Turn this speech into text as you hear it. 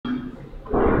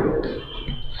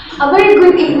A very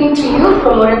good evening to you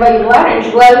from wherever you are,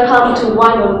 and welcome to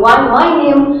One on One. My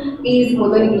name is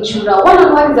Modoni Gichura. One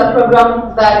on One is a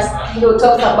program that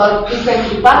talks about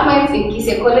different departments in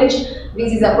Kise College.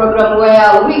 This is a program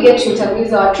where we get to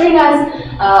interview our trainers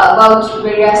about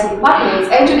various departments.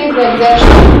 And today's guest,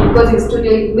 because in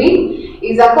studio with me,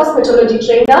 is a cosmetology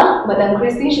trainer, Madam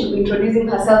Christine. She'll be introducing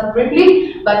herself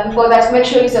briefly. But before that, make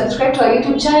sure you subscribe to our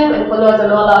YouTube channel and follow us on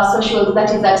all our socials.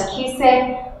 That is at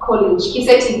Kise College,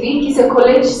 Kise TV, Kise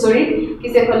College,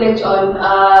 Kise College on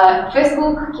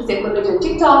Facebook, Kise College on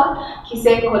TikTok,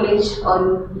 Kise College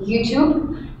on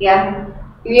YouTube. Yeah,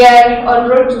 we are on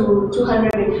road to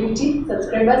 250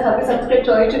 subscribers. Have you subscribed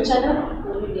to our YouTube channel?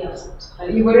 Already have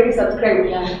subscribed. You've already subscribed?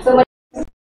 Yeah. So,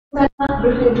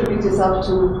 briefly introduce yourself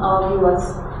to our viewers.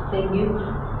 Thank you.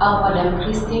 I'm Madam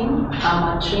Christine.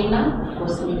 I'm a trainer,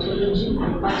 cosmetology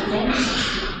department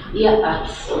here at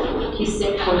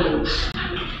Kise College.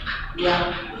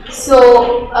 Yeah.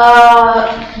 So,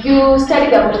 you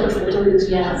studied about cosmetology.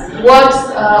 Yes. What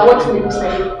made you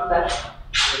study that?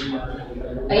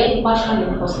 I had passion in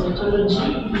cosmetology,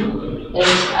 and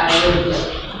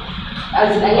I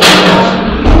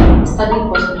studied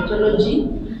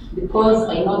cosmetology because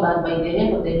I know that by the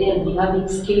end of the day I'll be having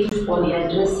skills for the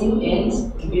dressing and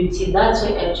beauty. That's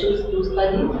why I chose to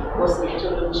study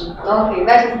cosmetology. Okay,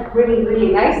 that is really,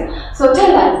 really nice. So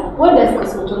tell us, what does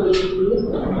cosmetology do?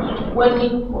 When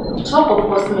we talk of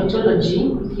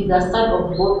cosmetology, it's a study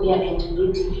of both hair and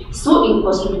beauty. So in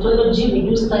cosmetology, we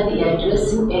do study hair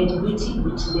dressing and beauty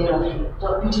therapy.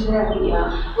 Beauty therapy,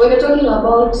 yeah. When you're talking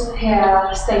about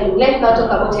hair styling, let's now talk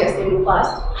about hair styling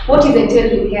first. What is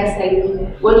entailed in hair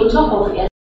styling? When you talk of hair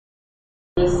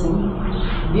dressing,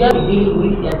 we are dealing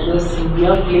with hair dressing, we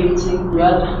are plating, we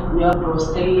are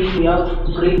prostyling, we are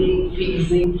braiding,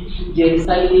 fixing, gel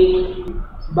styling,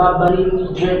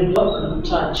 barbering, dreadlock,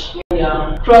 touch.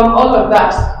 Yeah. From all of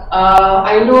that,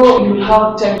 I know you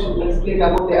have time to explain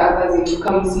about the others in the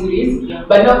coming series,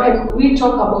 but now can we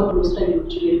talk about blow styling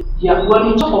today? Yeah, when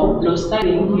we talk of blow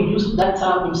styling, we use that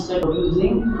term instead of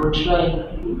using blow drying.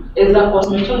 As a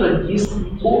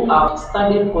cosmetologist who have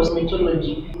studied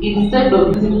cosmetology, instead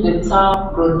of using the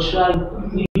term blow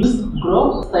drying, we use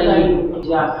blow styling.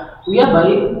 Yeah, whereby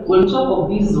when we talk of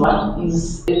this one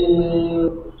is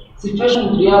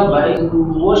situation whereby you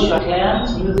wash your client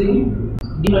using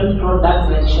different products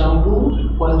like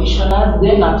shampoo, conditioners.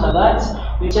 Then after that,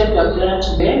 you take your client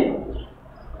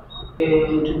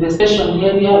to the station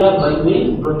area whereby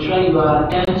you blow dry your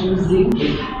client using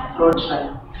a blow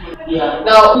dry. Yeah.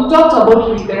 Now we talked about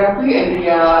beauty therapy and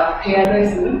hair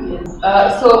dressing.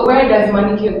 Yes. So where does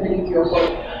manicure and pedicure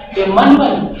fall? The manual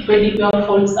and pedicure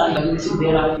falls under beauty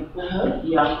therapy.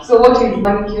 Yeah. So what is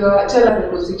manicure? Tell us the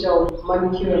procedure of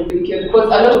manicure and pedicure, because a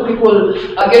lot of people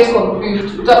get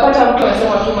confused. Utapata mtu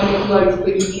anasema tu manicure is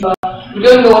pedicure. We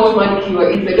don't know what manicure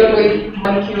is. I don't know if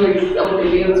manicure is on the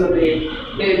nails or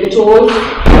the toes.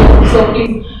 So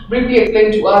please briefly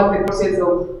explain to us the process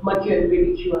of manicure and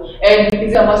pedicure. And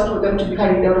is it a must for them to be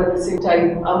carried out at the same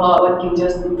time? One can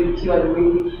just do pedicure and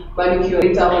maybe manicure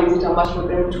later, or is it a must for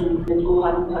them to go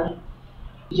hand in hand?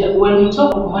 Yeah, when we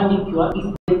talk of manicure,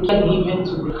 it's the care given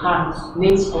to the hands,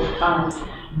 nails of hands.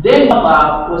 Then we have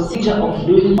a procedure of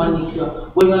doing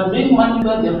manicure. When you are doing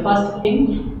manicure, the first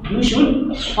thing, you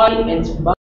should try and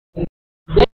back.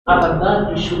 Then after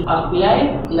that, you should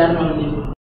apply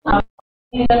lanolin.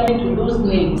 To those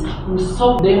nails, we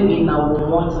soak them in our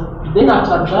water. Then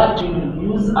after that, we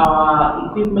use our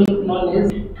equipment known as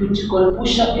cuticle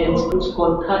pusher and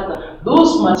cuticle cutter.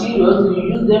 Those materials, we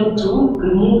use them to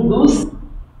remove those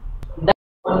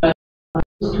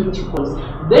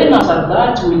cuticles. Then after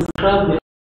that, we scrub them.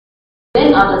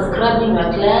 Then after scrubbing, the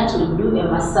client will do a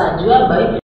massage,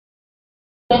 whereby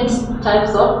different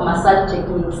types of massage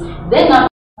techniques. Then after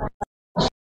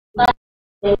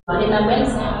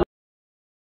ornaments,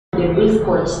 the base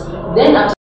coat. Then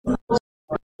after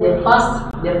the first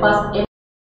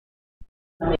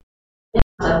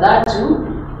after that to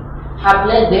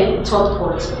apply the top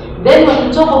coat. Then when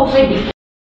you talk of pedicure,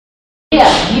 they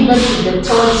are given to the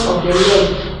toes of the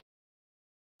leg.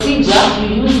 Procedure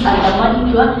you use under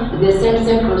manicure, the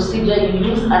same procedure you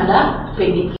use under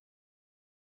pedicure.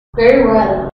 Very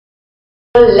well.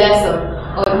 Lesson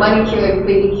on manicure and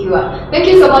pedicure. Thank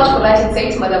you so much for that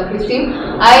insight, Madam Christine.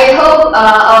 I hope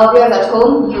our viewers at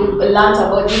home you've learned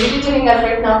about this. If you're joining us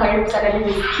right now, Karibu Sana,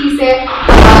 this is Kise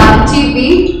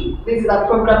TV. This is a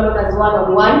program known as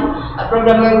one-on-one, a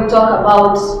program where we talk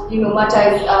about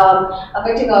matters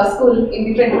affecting our school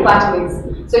in different departments.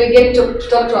 So you get to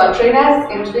talk to our trainers,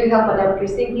 and today we have Madam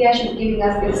Christine here. She's giving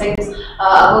us insights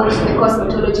about the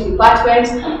cosmetology department.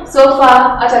 So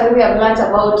far, hata we have learned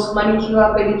about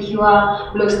manicure,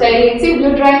 pedicure, blow styling. See,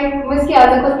 blow dry. Umesikia,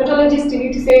 as a cosmetologist, you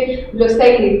need to say blow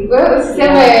styling.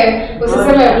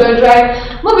 Usiseme blow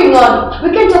dry. Moving on,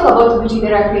 we can talk about beauty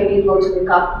therapy and leave out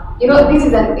makeup. This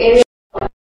is an area I'm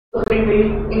very, very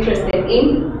interested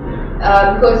in.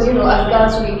 Because as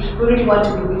girls we really want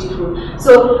to be beautiful.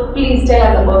 So please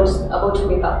tell us about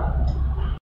makeup.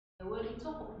 When we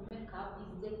talk of makeup,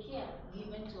 is the care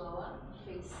given to our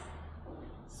face.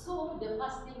 So the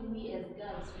first thing we as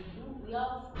girls we do, we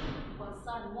have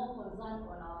more concern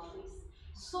on our face.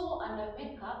 So under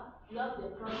makeup, we have the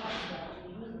products that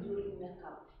we use during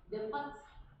makeup. The first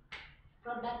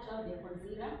product we have the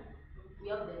concealer, we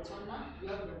have the toner, we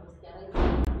have the moisturizer,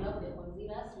 we have the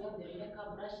concealers, we have the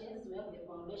makeup brushes, we have the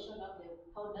foundation, we have the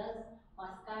powders,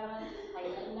 mascara,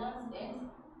 eyeliners,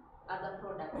 and other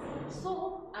products.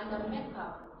 So under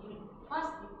makeup, you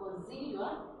conceal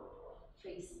your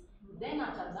face. Then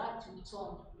after that you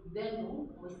tone, then you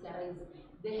moisturize.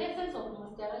 The essence of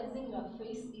moisturizing your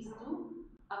face is to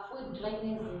avoid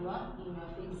dryness in your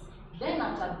face. Then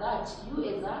after that, you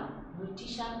as a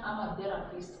beautician ama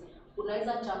therapist,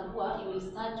 unaweza chagua, you will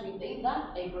start with either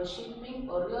eyebrow shaping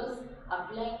or else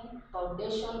applying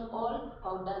foundation or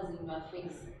powders in your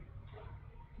face.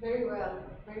 Very well,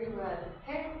 very well.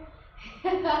 Hey.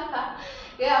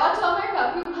 Yeah, watu wa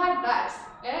makeup, you heard that.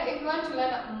 If you want to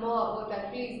learn more about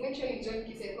that, please make sure you join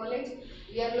Kise College.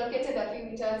 We are located a few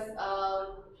meters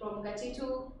from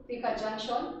Katitu, Thika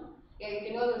Junction. Yeah, you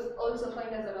can also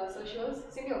find us on our socials.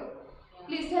 Sindio? Yeah.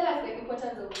 Please tell us the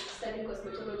importance of studying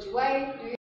cosmetology. Why do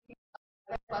you think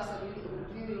that person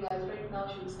viewing us right now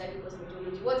should study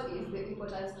cosmetology? What is the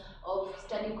importance of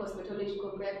studying cosmetology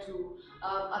compared to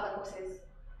other courses?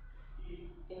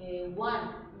 One,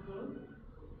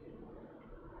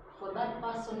 for that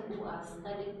person who are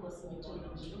studying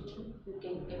cosmetology, you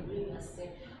can enjoy yourself.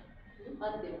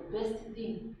 But the best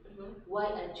thing why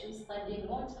I choose studying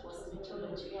what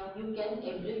cosmetology, you can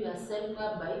enjoy yourself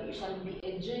whereby you shall be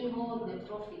enjoying all the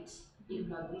profits in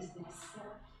your business.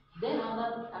 Then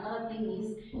another thing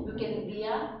is you can be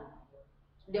a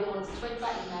demonstrator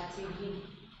in a TV.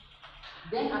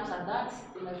 Then after that,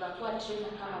 unaweza kuwa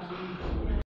trainer kama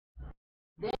mimi.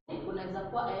 Then unaweza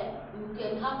kuwa you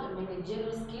can have a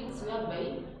managerial skills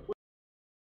whereby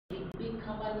big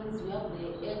companies, we have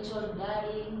the Angel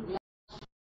Darling,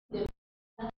 the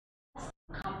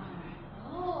company.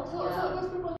 Oh, so those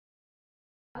people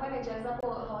managers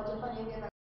hapo hawajafanya any other.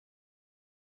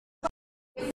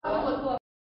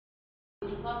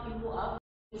 People have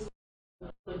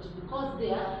because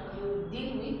there you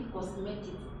deal with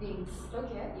cosmetic things.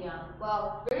 Okay. Yeah.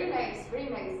 Wow. Very nice. Very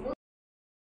nice.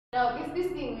 Now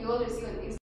this thing we always see on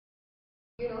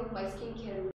Instagram, my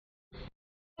skincare.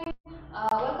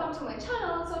 Welcome to my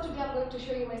channel. So today I'm going to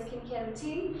show you my skincare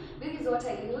routine. This is what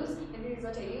I use, and this is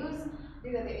what I use.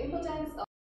 These are the importance of.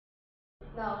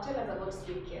 Now tell us about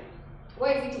skincare.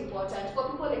 Why is it important for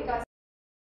people like us?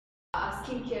 A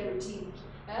skincare routine.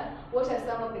 What are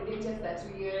some of the dangers that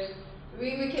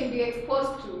we can be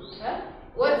exposed to?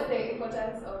 What's the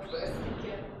importance of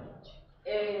skincare?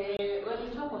 When we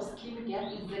talk of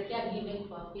skincare, it's the care given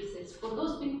to our faces. For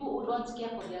those people who don't care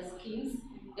for their skins,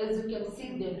 as you can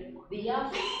see them, they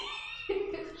have.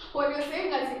 when you're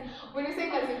saying as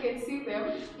you can see them,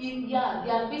 yeah,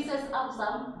 their faces have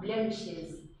some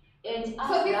blemishes. And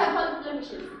so these are called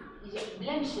blemishes. Yeah,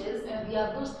 blemishes, they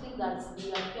are those things that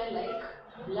they appear like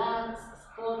black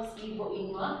spots in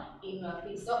your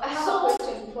face. So I have a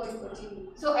question before you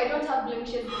continue. So I don't have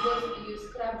blemishes because you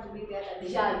scrubbed me the other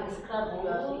day. Yeah, you scrub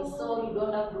your face, so you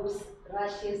don't have those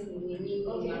rashes in your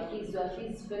face. Your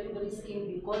face is very, very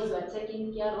skin because you are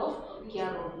taking care of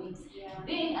it. Yeah.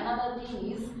 Then another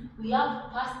thing is we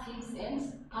have pustules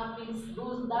and puffins.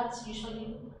 Those that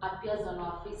usually appears on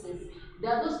our faces.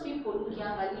 There are those people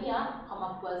ukiangalia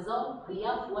kama kwa zao, they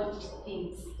have white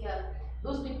things. Yeah.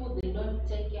 Those people, they don't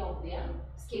take care of their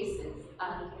faces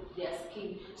and their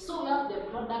skin. So we have the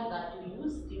product that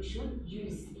you should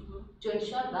use to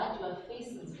ensure that your face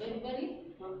is very,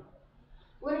 very.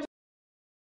 When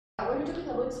you're talking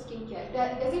about skincare,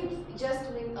 does it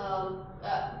just mean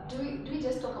do we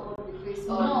just talk about the face?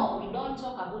 Or? No, we don't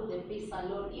talk about the face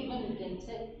alone. Even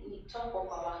we talk of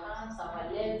our hands,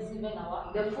 our legs, even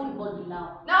the full body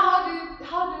now. Now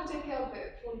how do you take care of the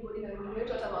full body? When you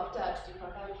talk about that,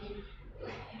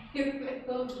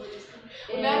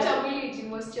 Unaacha mwili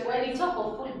ijimoisturize. When you talk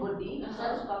of full body,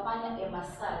 tukafanya a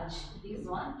massage. This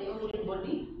one, a full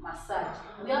body massage.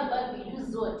 Whereby we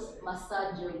use what?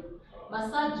 Massage oil.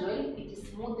 Massage oil, it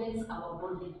smoothens our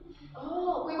body.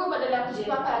 Oh, kwa hivyo badala ya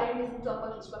kujipaka remedies mtu hapa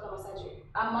akijipaka massage oil.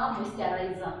 Ama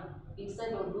moisturizer.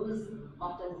 Instead of those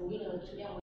mafuta zingine unatumia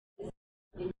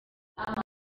ama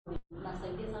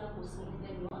unasaidia sana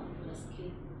kusmoothen your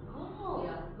skin. Oh,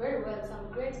 yeah, very well. Some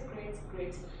great.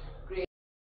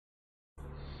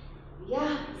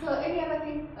 Yeah. So any other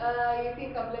thing you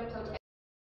think I've left out?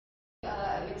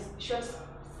 Like short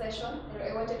session.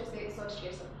 I wanted to say short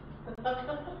session.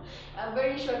 A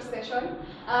very short session.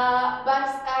 But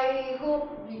I hope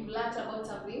we've learned about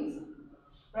some things,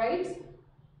 right?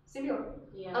 Silvio?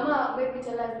 Yeah. Ama maybe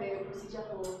tell us the procedure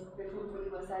for the full body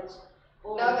massage.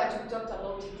 Oh. Now that we've talked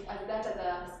about it as that as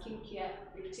a skincare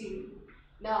routine,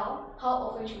 now how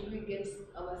often should we get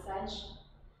a massage?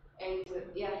 And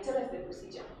yeah, tell us the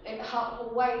procedure and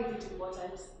why is it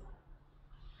important?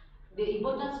 The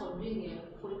importance of doing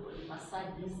a full body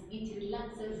massage is it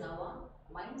relaxes our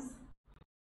minds.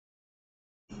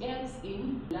 It helps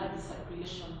in blood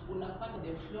circulation. Unapata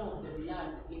the flow of the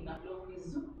blood in a flow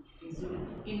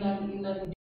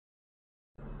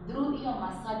through hiyo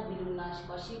massage vile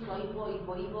unashikashika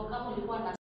hivyo kama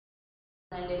ulikuwa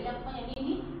unaendelea kufanya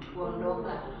nini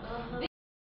kuondoka.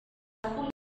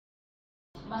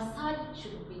 Massage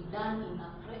should be done in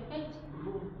a private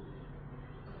room.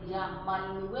 Yeah,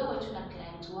 mali wewe tu na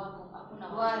client wako hakuna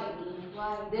watu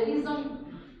wengine. The reason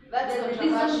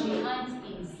behind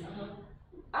is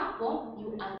hapo you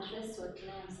undress your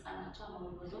clients, anatoa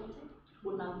mambo zote,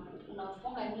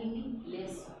 unafunga nini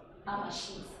leso ama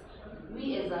sheets.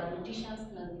 We as a beauticians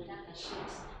tunazitaka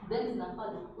sheets, then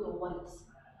zinafaa zikuwe white.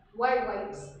 Why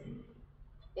white?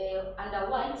 Under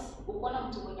white ukiona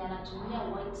mtu mwenye anatumia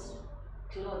white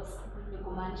clothes ni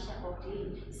kumaanisha kwa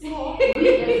clean. So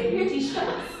we as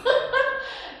beauticians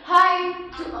hi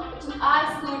to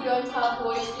us who don't have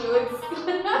white clothes.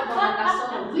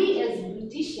 So we as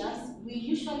beauticians we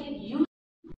usually use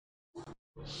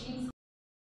sheets,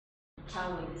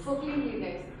 towels for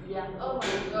cleanliness. Yeah. Oh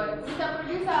my god. Mr.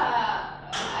 Producer,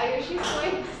 are you she's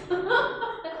white?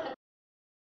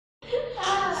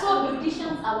 So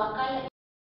beauticians our color.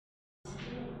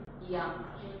 Yeah.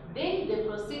 Then the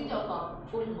procedure of a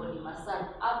full body massage.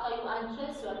 After you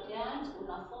undress your client,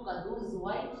 unafunga those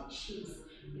white sheets.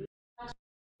 You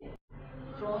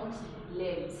front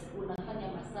legs, unafanya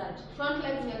massage. Front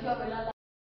legs ni akiwa amelala.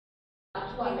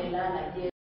 Akiwa amelala,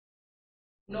 yes.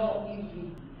 No,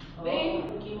 hivi.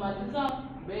 Then ukimaliza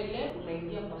mbele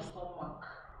unaingia kwa stomach.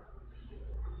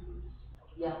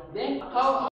 Yeah. Then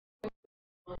how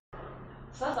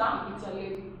sasa it's a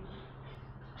lady.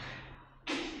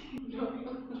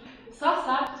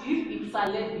 Sasa it's a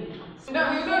lady.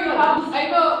 No, you know you have. I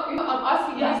know. You know I'm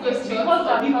asking this question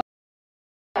because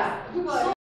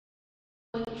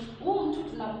mtu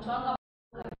tunamtwanga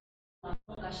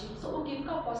na sheet. So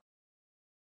ukifika kwa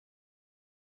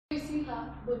you see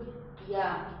her body.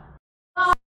 Yeah.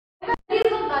 The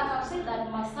reason that I've said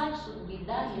that massage should be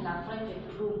done in a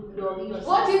private room.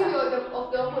 What if you're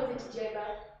of the opposite gender?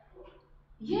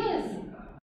 Yes.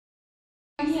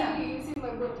 You see my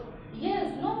body.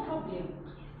 Yes, no problem.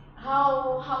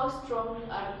 How strong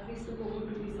are these people who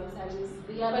do these massages?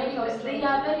 They are very,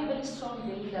 very strong in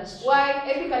the industry. Why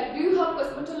ethically? Do you have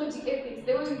cosmetology ethics?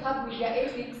 The way we have media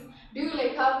ethics, do you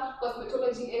like have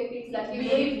cosmetology ethics that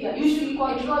you should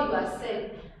control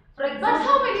yourself? For example, but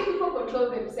how many people control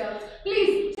themselves?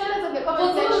 Please tell us in the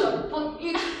comment section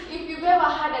if you've ever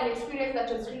had an experience that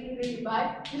was really, really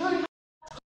bad. You know, you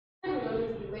will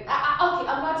always be bad. Okay,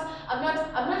 I'm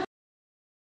not.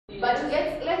 But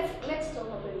let's talk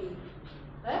about it.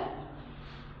 Right?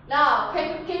 Now,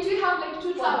 can you have like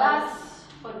 2 towels?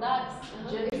 For that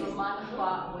gentleman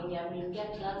kwa mwenye ameingia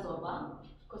class over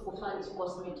kufanya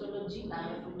cosmetology na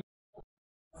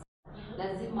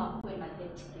lazima kuwe na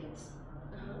etiquette.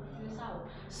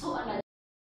 So ana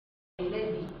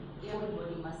lady full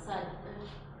body massage,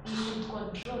 he should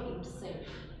control himself.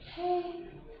 Hey,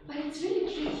 but it's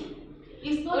really tricky.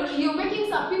 It's not you're making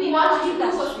some people want to do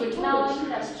cosmetology. In our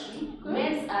industry,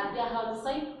 men are there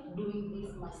outside doing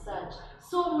this massage.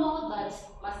 So know that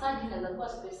massage inaweza kuwa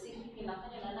specific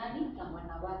inafanywa na nani na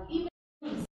wanawake.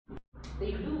 Even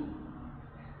they do.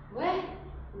 Well,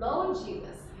 Lord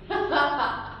Jesus.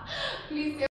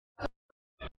 Please.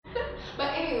 But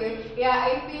anyway, yeah,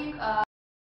 I think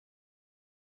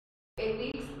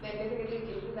ethics, then definitely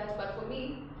can do that. But for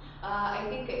me, I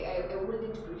think I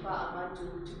wouldn't prefer a man to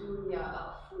do me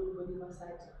a full body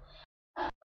massage.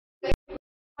 We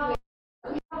have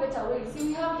better ways. See,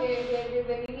 we have the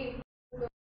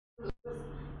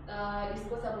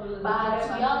disposable. But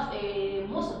we have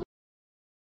most of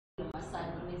the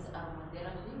massage is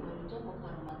aromatherapy. When we talk of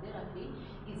aromatherapy,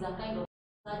 is a kind of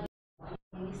massage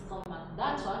in the stomach.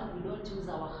 That one we don't use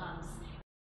our hands.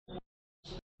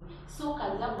 So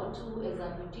kazi yako tu as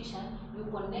a beautician, you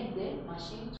connect the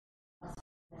machine to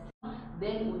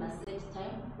then una set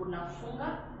time, unafunga,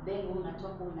 then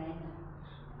unatoka unaenda.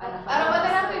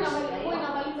 Aromatherapy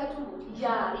inamaliza tumbo.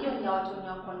 Yeah, hiyo ni ya watu wenye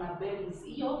wako na bellies.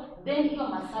 Hiyo then hiyo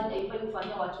massage haifai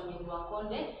kufanyia watu wenye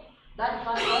wakonde. That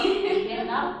person will end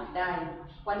up dying.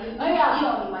 Kwa nini?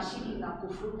 Hiyo ni mashini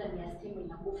inakufuta, ni ya steam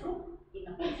inakufuta.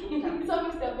 So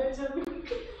Mr. Benjamin.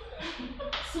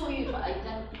 So hiyo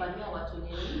haitaki kufanyia watu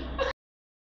wenye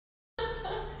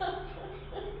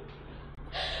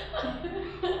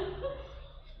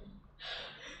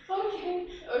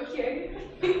Okay.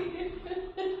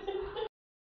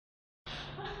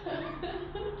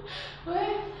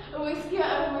 Well, umesikia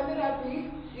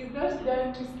aromatherapy is not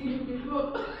done to skin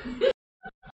people.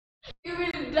 You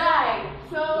will die.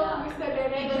 So, yeah. Mr.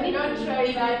 Director, don't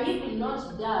try that. If you will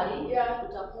not die, yeah,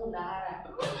 utakuwa unahara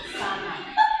sana.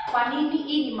 Kwa nini?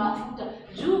 Hii ni mafuta.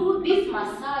 Juu this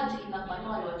massage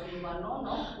inafanywa wale watu wenye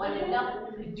wanono, wanaenda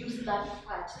ku reduce that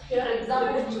fat. For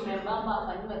example, tumembamba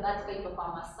afanywe that kind of a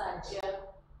massage. Yeah.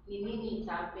 Ni nini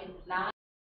itahappen? Na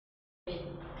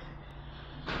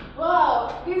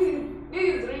wow, this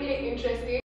is really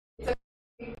interesting. It's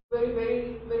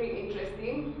very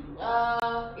interesting.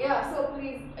 Yeah, so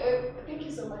please, thank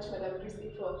you so much, Madam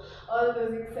Christy, for all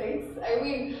those insights. I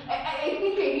mean, I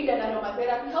think I need an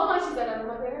aromatherapy. How much is an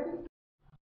aromatherapy?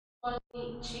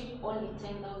 Only cheap, only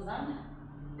 10,000.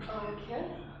 Okay.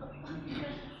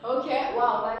 Okay.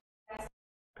 Wow,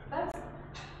 that's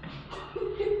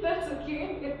that's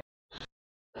okay.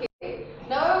 Okay.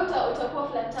 Now utakuwa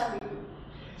flat tummy.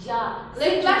 Yeah.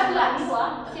 Like flat.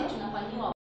 Si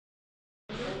tunafanywa.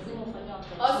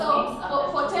 Also,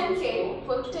 for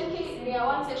 10K, near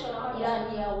one session or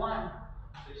yeah, near one.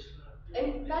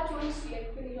 And that won't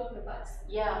like finish off the parts.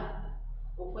 Yeah.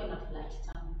 Ukwe na flat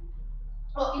tummy.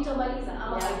 Oh, itamaliza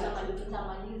ama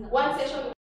itamaliza. One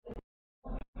session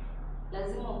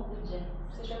lazima ukuje.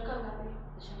 Session kama ngapi?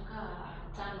 Session kama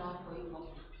 5 hapo hivyo.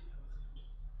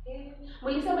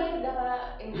 Mulisema hii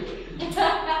dawa anyway.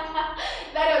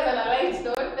 That was on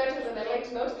a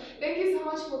light note. Thank you so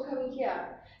much for coming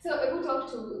here. So I will talk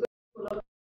to the people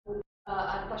who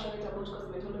are passionate about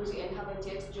cosmetology and haven't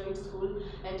yet joined school,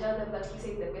 and tell them that Kise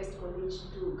is the best college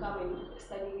to come and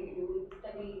study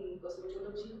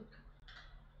cosmetology.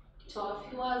 To our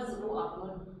viewers who have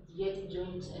not yet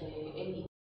joined any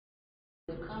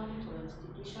come to our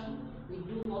institution, we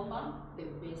do offer the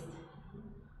best.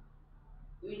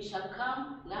 We shall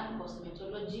come learn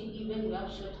cosmetology, even we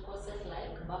have short courses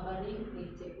like barbering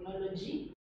with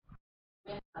technology.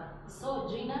 So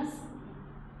join us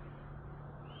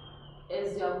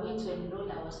as you are going to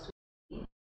enroll our students.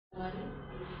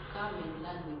 Come and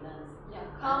learn with us. Yeah,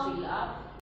 come. We'll have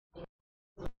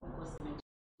cosmetology.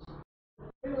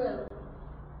 Very well.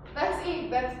 That's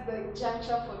it. That's the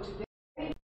juncture for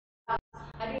today.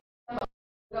 Are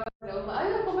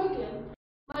you a comedian?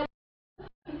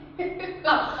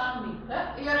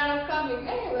 You're an upcoming.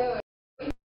 Anyway.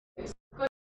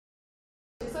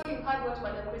 So you heard what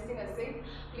Madam Christina said.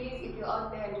 Please, if you're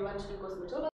out there and you want to do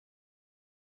cosmetology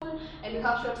and you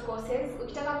have short courses,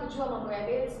 ukitaka kujua mambo ya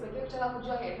nails, ukitaka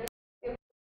kujua hairdressing,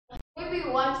 maybe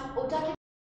you want utaki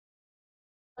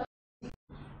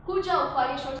kuja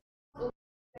ufanye short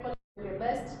the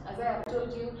best, as I have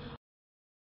told you,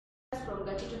 from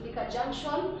Gatito Thika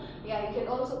Junction. Yeah, you can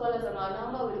also call us on our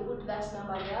number. We'll put that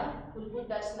number there. We'll put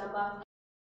that number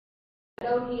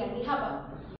down here. We have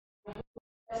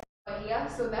here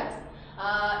so that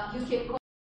you can call,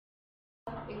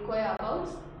 inquire about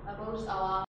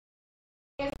our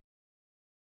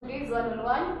today's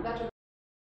one-on-one. That was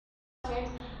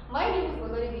my name is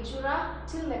Modoni Bichura.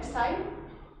 Till next time,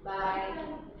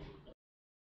 bye.